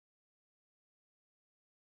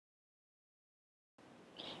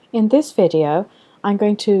In this video, I'm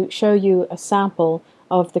going to show you a sample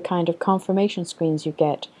of the kind of confirmation screens you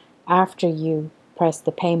get after you press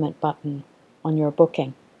the payment button on your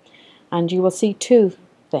booking. And you will see two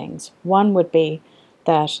things. One would be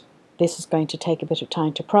that this is going to take a bit of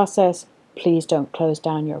time to process. Please don't close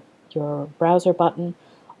down your browser button.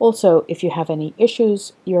 Also, if you have any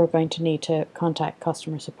issues, you're going to need to contact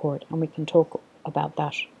customer support, and we can talk about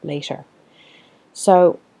that later.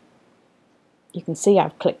 So you can see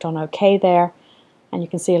I've clicked on OK there, and you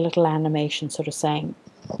can see a little animation sort of saying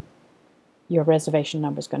your reservation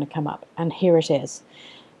number is going to come up, and here it is.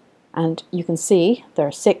 And you can see there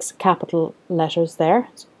are 6 capital letters there,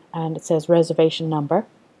 and it says reservation number.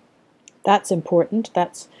 That's important.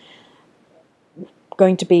 That's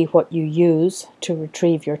going to be what you use to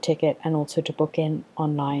retrieve your ticket and also to book in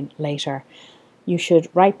online later. You should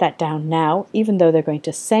write that down now, even though they're going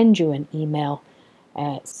to send you an email.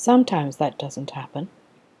 Sometimes that doesn't happen,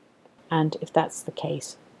 and if that's the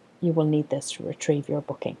case, you will need this to retrieve your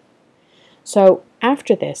booking. So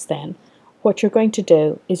after this then, what you're going to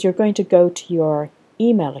do is you're going to go to your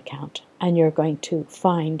email account and you're going to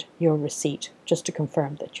find your receipt just to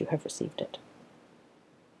confirm that you have received it.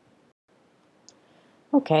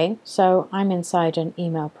 Okay, so I'm inside an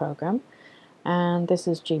email program, and this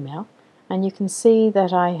is Gmail, and you can see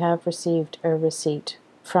that I have received a receipt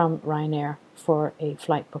from Ryanair for a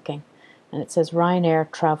flight booking, and it says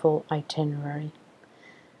Ryanair travel itinerary.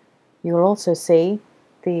 You will also see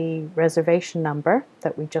the reservation number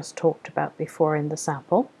that we just talked about before in the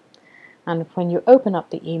sample, and when you open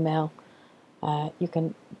up the email,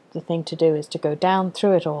 the thing to do is to go down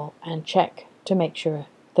through it all and check to make sure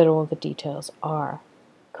that all the details are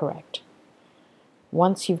correct.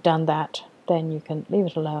 Once you've done that, then you can leave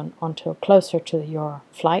it alone until closer to your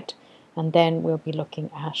flight, and then we'll be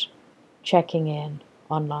looking at checking in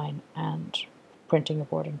online and printing a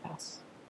boarding pass.